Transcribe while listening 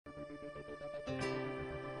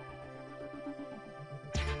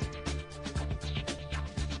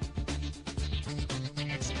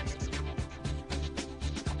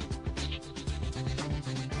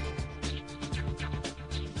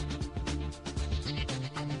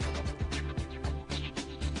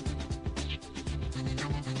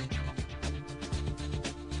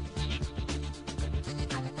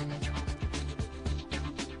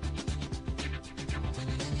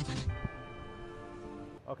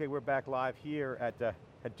Okay, we're back live here at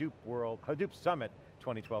Hadoop Summit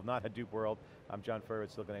 2012, not Hadoop World. I'm John Furrier at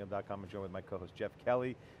SiliconANGLE.com. I'm joined with my co-host Jeff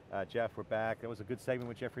Kelly. Jeff, we're back. That was a good segment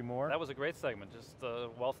with Jeffrey Moore. That was a great segment, just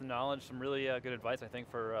wealth of knowledge, some really good advice I think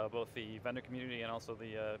for both the vendor community and also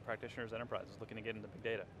the practitioners, enterprises looking to get into big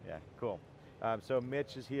data. Yeah, cool. So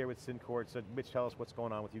Mitch is here with Syncord. So Mitch, tell us what's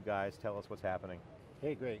going on with you guys. Tell us what's happening.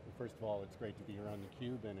 Hey, great. First of all, it's great to be here on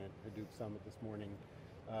theCUBE and at Hadoop Summit this morning.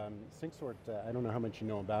 Syncord, I don't know how much you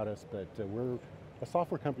know about us, but we're a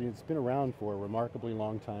software company that's been around for a remarkably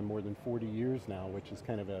long time, more than 40 years now, which is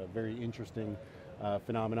kind of a very interesting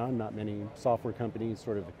phenomenon. Not many software companies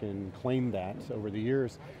sort of can claim that over the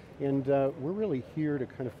years. And we're really here to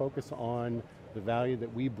kind of focus on the value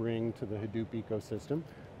that we bring to the Hadoop ecosystem.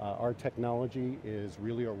 Our technology is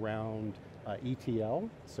really around ETL,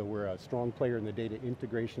 so we're a strong player in the data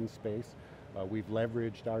integration space. We've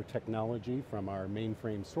leveraged our technology from our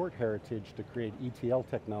mainframe sort heritage to create ETL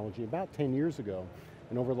technology about 10 years ago.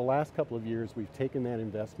 And over the last couple of years, we've taken that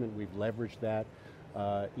investment, we've leveraged that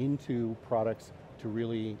into products to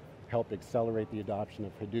really help accelerate the adoption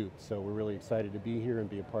of Hadoop. So we're really excited to be here and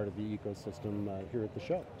be a part of the ecosystem here at the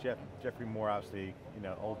show. Jeffrey Moore, obviously,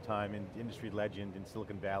 old time industry legend in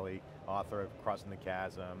Silicon Valley, author of Crossing the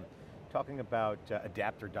Chasm, talking about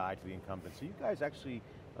adapt or die to the incumbent. So you guys actually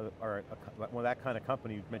are that kind of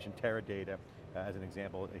company. You mentioned Teradata as an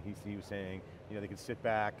example. He was saying, they can sit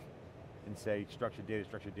back and say structured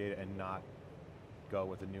data, and not go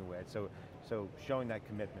with a new way. So showing that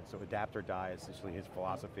commitment, so adapt or die is essentially his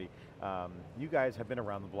philosophy. You guys have been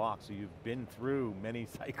around the block, so you've been through many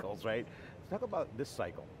cycles, right? Let's talk about this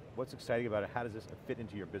cycle. What's exciting about it? How does this fit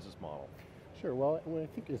into your business model? Sure, well, what I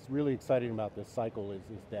think is really exciting about this cycle is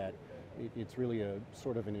that it's really a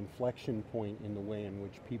sort of an inflection point in the way in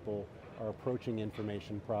which people are approaching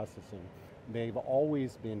information processing. They've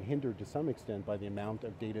always been hindered to some extent by the amount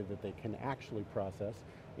of data that they can actually process,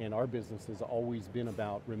 and our business has always been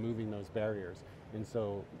about removing those barriers. And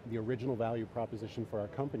so the original value proposition for our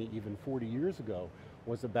company, even 40 years ago,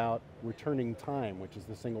 was about returning time, which is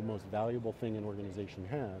the single most valuable thing an organization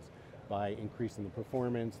has, by increasing the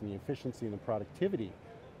performance and the efficiency and the productivity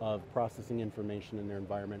of processing information in their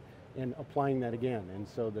environment and applying that again. And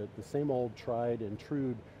so the same old tried and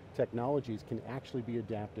true technologies can actually be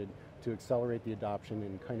adapted to accelerate the adoption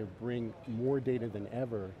and kind of bring more data than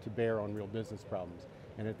ever to bear on real business problems.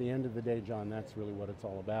 And at the end of the day, John, that's really what it's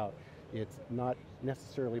all about. It's not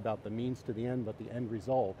necessarily about the means to the end, but the end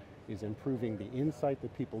result is improving the insight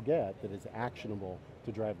that people get that is actionable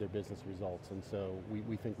to drive their business results. And so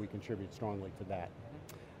we think we contribute strongly to that.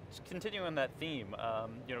 Just continuing on that theme,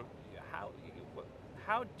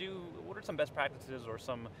 what are some best practices or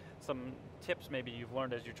some tips maybe you've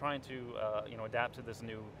learned as you're trying to adapt to this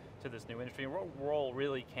new industry? And what role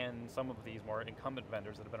really can some of these more incumbent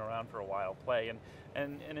vendors that have been around for a while play?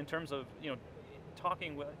 And in terms of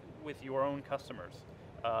talking with your own customers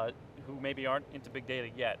who maybe aren't into big data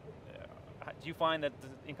yet, do you find that the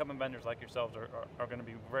incumbent vendors like yourselves are going to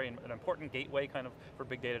be an important gateway kind of for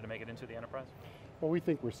big data to make it into the enterprise? Well, we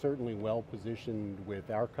think we're certainly well positioned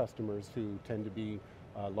with our customers who tend to be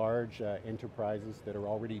large enterprises that are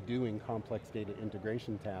already doing complex data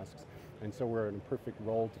integration tasks. And so we're in a perfect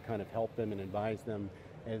role to kind of help them and advise them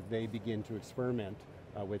as they begin to experiment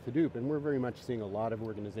with Hadoop. And we're very much seeing a lot of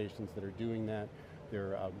organizations that are doing that.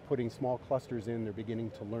 They're putting small clusters in, they're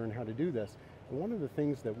beginning to learn how to do this. And one of the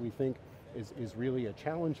things that we think is really a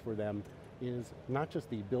challenge for them is not just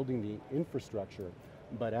the building the infrastructure,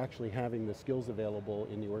 but actually having the skills available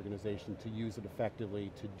in the organization to use it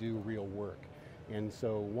effectively to do real work. And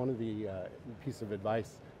so one of the piece of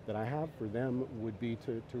advice that I have for them would be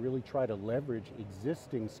to really try to leverage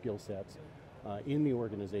existing skill sets in the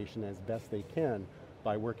organization as best they can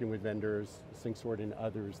by working with vendors, Syncord and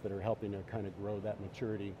others that are helping to kind of grow that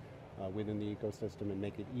maturity within the ecosystem and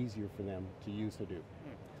make it easier for them to use Hadoop.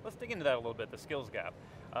 Let's dig into that a little bit, the skills gap.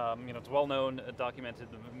 It's well known, documented,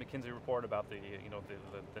 the McKinsey report about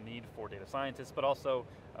the need for data scientists, but also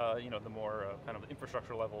the more kind of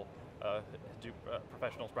infrastructure level Hadoop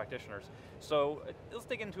professionals, practitioners. So let's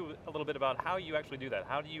dig into a little bit about how you actually do that.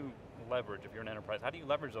 How do you leverage, if you're an enterprise, how do you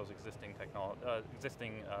leverage those existing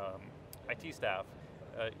IT staff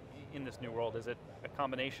in this new world? Is it a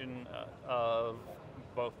combination of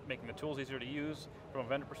both making the tools easier to use from a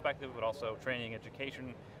vendor perspective, but also training,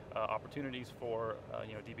 education, opportunities for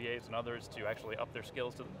DBAs and others to actually up their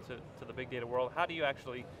skills to the big data world? How do you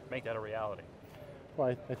actually make that a reality?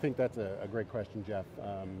 Well, I think that's a great question, Jeff.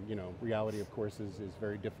 Reality, of course, is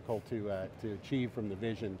very difficult to achieve from the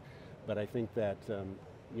vision, but I think that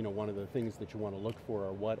one of the things that you want to look for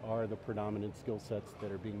are what are the predominant skill sets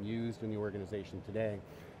that are being used in the organization today,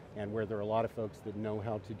 and where there are a lot of folks that know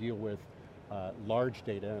how to deal with large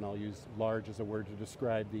data, and I'll use large as a word to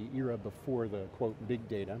describe the era before the, quote, big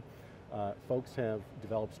data. Folks have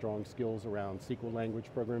developed strong skills around SQL language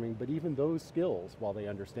programming, but even those skills, while they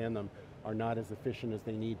understand them, are not as efficient as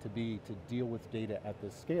they need to be to deal with data at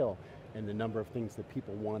this scale and the number of things that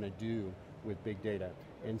people want to do with big data.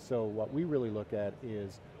 And so what we really look at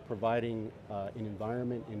is providing an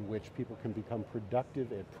environment in which people can become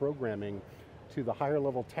productive at programming to the higher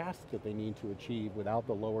level tasks that they need to achieve without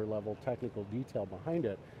the lower level technical detail behind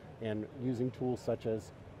it, and using tools such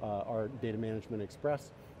as our Data Management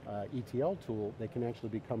Express ETL tool, they can actually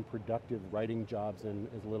become productive writing jobs in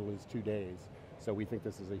as little as 2 days. So we think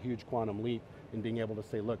this is a huge quantum leap in being able to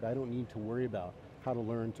say, look, I don't need to worry about how to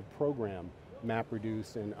learn to program,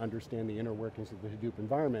 MapReduce, and understand the inner workings of the Hadoop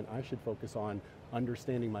environment. I should focus on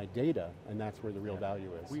understanding my data, and that's where the real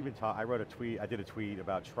value is. We even I wrote a tweet, I did a tweet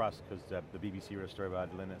about trust, because the BBC wrote a story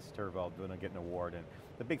about Linus Torvald getting an award, and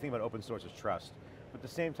the big thing about open source is trust. But at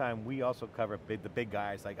the same time, we also cover the big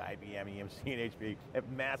guys like IBM, EMC, and HP, have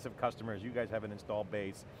massive customers. You guys have an installed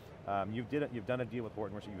base. You've done a deal with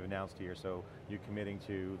Hortonworks that you've announced here, so you're committing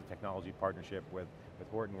to the technology partnership with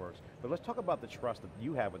Hortonworks. But let's talk about the trust that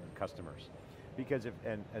you have with the customers. Because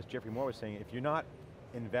and as Jeffrey Moore was saying, if you're not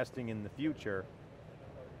investing in the future,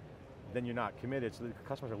 then you're not committed, so the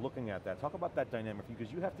customers are looking at that. Talk about that dynamic,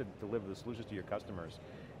 because you have to deliver the solutions to your customers,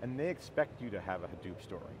 and they expect you to have a Hadoop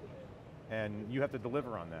story. And you have to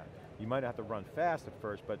deliver on that. You might have to run fast at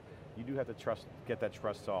first, but you do have to get that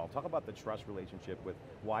trust solved. Talk about the trust relationship with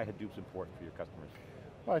why Hadoop's important for your customers.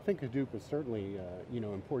 Well, I think Hadoop is certainly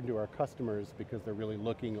important to our customers because they're really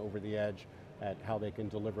looking over the edge at how they can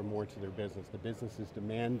deliver more to their business. The business is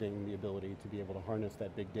demanding the ability to be able to harness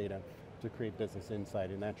that big data to create business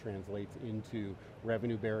insight, and that translates into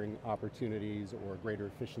revenue-bearing opportunities or greater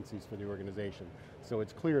efficiencies for the organization. So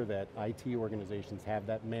it's clear that IT organizations have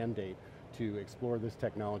that mandate to explore this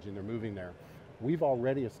technology, and they're moving there. We've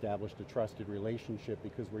already established a trusted relationship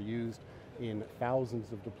because we're used in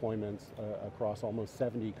thousands of deployments across almost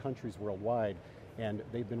 70 countries worldwide, and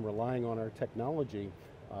they've been relying on our technology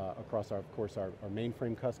across, of course, our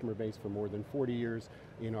mainframe customer base for more than 40 years,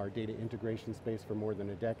 in our data integration space for more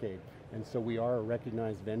than a decade. And so we are a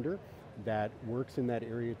recognized vendor that works in that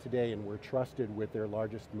area today, and we're trusted with their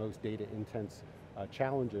largest, most data intense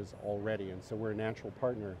challenges already. And so we're a natural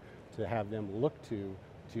partner to have them look to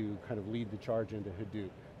kind of lead the charge into Hadoop.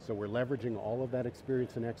 So we're leveraging all of that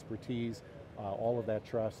experience and expertise, all of that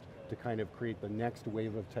trust, to kind of create the next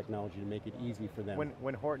wave of technology to make it easy for them.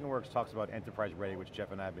 When Hortonworks talks about enterprise ready, which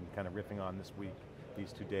Jeff and I have been kind of riffing on this week,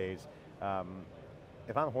 these 2 days,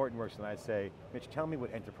 if I'm Hortonworks and I say, Mitch, tell me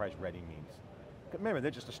what enterprise ready means. Remember,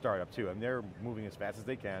 they're just a startup too, and they're moving as fast as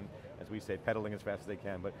they can, as we say, pedaling as fast as they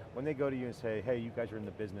can, but when they go to you and say, hey, you guys are in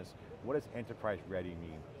the business, what does enterprise ready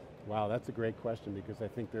mean? Wow, that's a great question, because I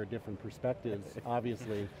think there are different perspectives,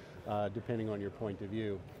 obviously, depending on your point of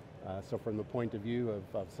view. So from the point of view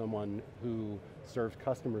of someone who serves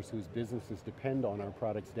customers whose businesses depend on our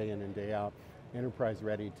products day in and day out, enterprise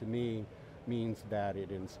ready to me means that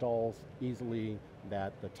it installs easily,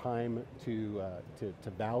 that the time to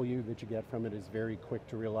value that you get from it is very quick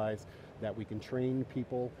to realize, that we can train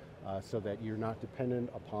people so that you're not dependent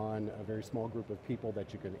upon a very small group of people,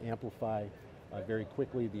 that you can amplify very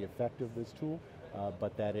quickly the effect of this tool,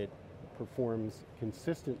 but that it performs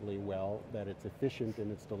consistently well, that it's efficient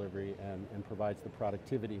in its delivery and provides the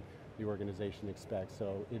productivity the organization expects.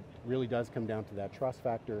 So it really does come down to that trust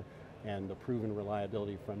factor and the proven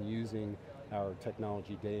reliability from using our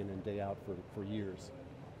technology day in and day out for years.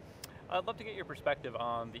 I'd love to get your perspective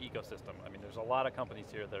on the ecosystem. I mean, there's a lot of companies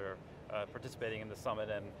here that are participating in the summit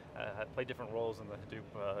and play different roles in the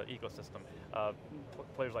Hadoop ecosystem.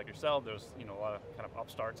 Players like yourself, there's a lot of kind of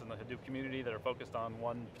upstarts in the Hadoop community that are focused on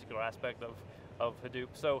one particular aspect of Hadoop.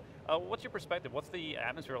 So what's your perspective? What's the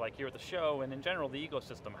atmosphere like here at the show, and in general the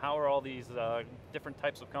ecosystem? How are all these different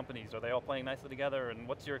types of companies? Are they all playing nicely together, and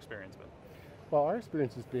what's your experience been? Well, our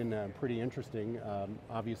experience has been pretty interesting.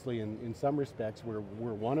 Obviously, in some respects, we're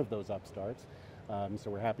one of those upstarts. So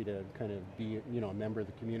we're happy to kind of be a member of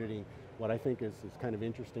the community. What I think is kind of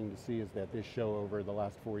interesting to see is that this show over the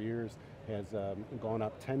last 4 years has gone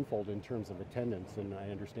up tenfold in terms of attendance, and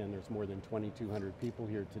I understand there's more than 2,200 people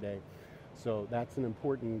here today. So that's an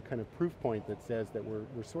important kind of proof point that says that we're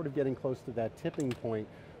sort of getting close to that tipping point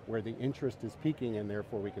where the interest is peaking, and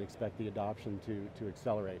therefore we can expect the adoption to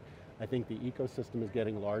accelerate. I think the ecosystem is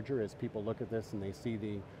getting larger as people look at this and they see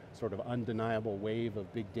the sort of undeniable wave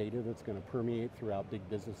of big data that's going to permeate throughout big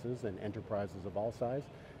businesses and enterprises of all size,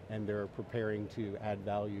 and they're preparing to add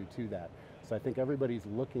value to that. So I think everybody's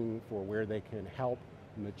looking for where they can help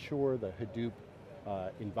mature the Hadoop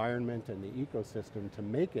environment and the ecosystem to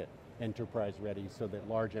make it enterprise ready so that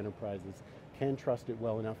large enterprises can trust it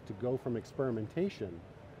well enough to go from experimentation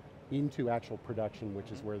into actual production,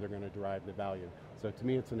 which is where they're going to derive the value. So to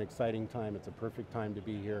me, it's an exciting time. It's a perfect time to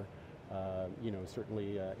be here,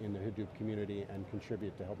 certainly in the Hadoop community and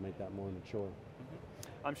contribute to help make that more mature.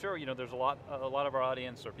 I'm sure there's a lot of our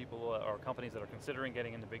audience or people or companies that are considering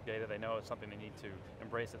getting into big data. They know it's something they need to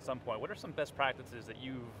embrace at some point. What are some best practices that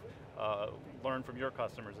you've learned from your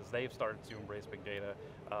customers as they've started to embrace big data,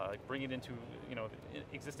 bring it into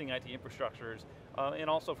existing IT infrastructures, and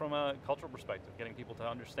also from a cultural perspective, getting people to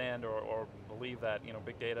understand or believe that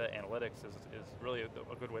big data analytics is really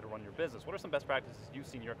a good way to run your business. What are some best practices you've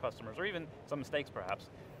seen your customers, or even some mistakes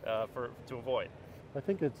perhaps, to avoid? I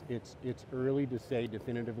think it's early to say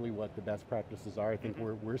definitively what the best practices are. I think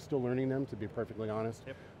we're still learning them, to be perfectly honest.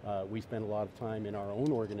 Yep. We spend a lot of time in our own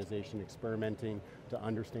organization experimenting to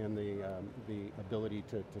understand the ability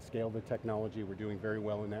to scale the technology. We're doing very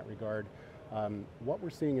well in that regard. What we're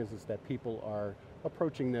seeing is that people are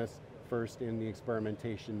approaching this first in the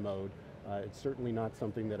experimentation mode. It's certainly not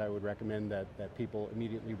something that I would recommend that people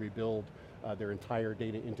immediately rebuild their entire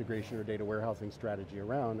data integration or data warehousing strategy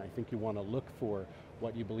around. I think you want to look for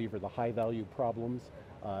what you believe are the high value problems,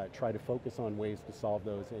 try to focus on ways to solve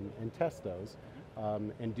those and test those,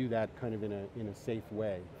 and do that kind of in a safe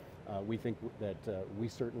way. We think that we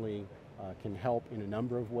certainly can help in a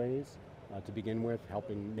number of ways. To begin with,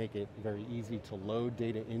 helping make it very easy to load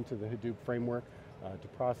data into the Hadoop framework, to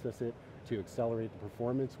process it, to accelerate the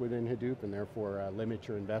performance within Hadoop, and therefore limit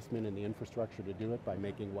your investment in the infrastructure to do it by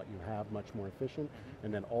making what you have much more efficient.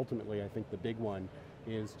 And then ultimately, I think the big one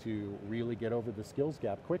is to really get over the skills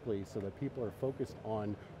gap quickly so that people are focused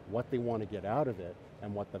on what they want to get out of it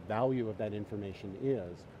and what the value of that information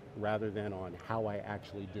is, rather than on how I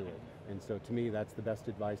actually do it. And so to me, that's the best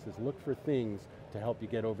advice, is look for things to help you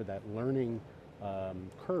get over that learning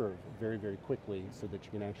curve very, very quickly so that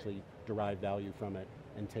you can actually derive value from it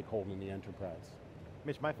and take hold in the enterprise.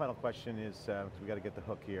 Mitch, my final question is, we got to get the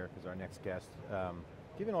hook here because our next guest,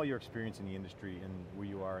 given all your experience in the industry and where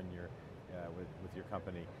you are in your, with your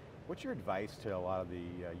company, what's your advice to a lot of the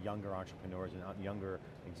younger entrepreneurs and younger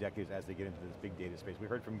executives as they get into this big data space? We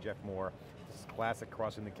heard from Jeff Moore, this classic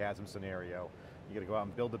crossing the chasm scenario. You got to go out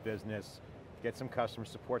and build a business, get some customers,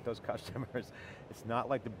 support those customers. It's not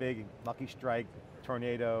like the big Lucky Strike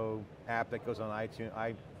tornado app that goes on iTunes,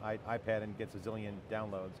 iPad and gets a zillion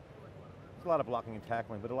downloads. There's a lot of blocking and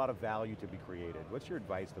tackling, but a lot of value to be created. What's your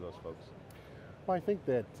advice to those folks? Well, I think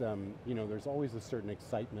that there's always a certain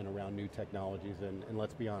excitement around new technologies, and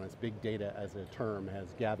let's be honest, big data as a term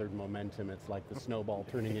has gathered momentum. It's like the snowball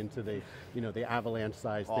turning into the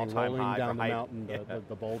avalanche-sized thing rolling down the mountain,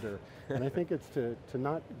 the boulder. And I think it's to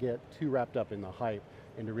not get too wrapped up in the hype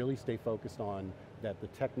and to really stay focused on that the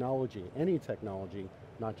technology, any technology,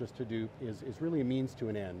 not just Hadoop, is really a means to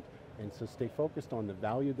an end. And so stay focused on the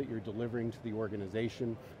value that you're delivering to the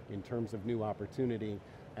organization in terms of new opportunity,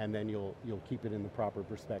 and then you'll keep it in the proper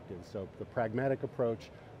perspective. So the pragmatic approach,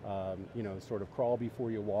 sort of crawl before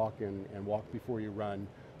you walk and walk before you run,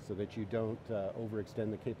 so that you don't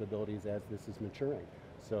overextend the capabilities as this is maturing.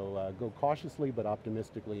 So go cautiously but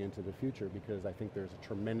optimistically into the future, because I think there's a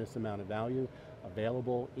tremendous amount of value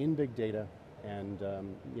available in big data. And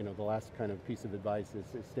the last kind of piece of advice is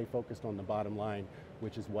stay focused on the bottom line,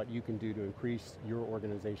 which is what you can do to increase your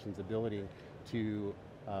organization's ability to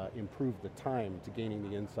improve the time to gaining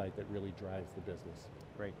the insight that really drives the business.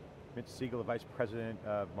 Great. Mitch Seigle, Vice President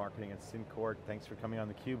of Marketing at SiliconANGLE. Thanks for coming on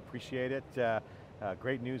theCUBE, appreciate it.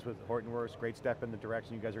 Great news with Hortonworks, great step in the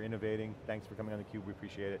direction you guys are innovating. Thanks for coming on theCUBE, we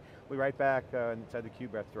appreciate it. We'll be right back inside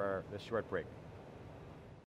theCUBE after this short break.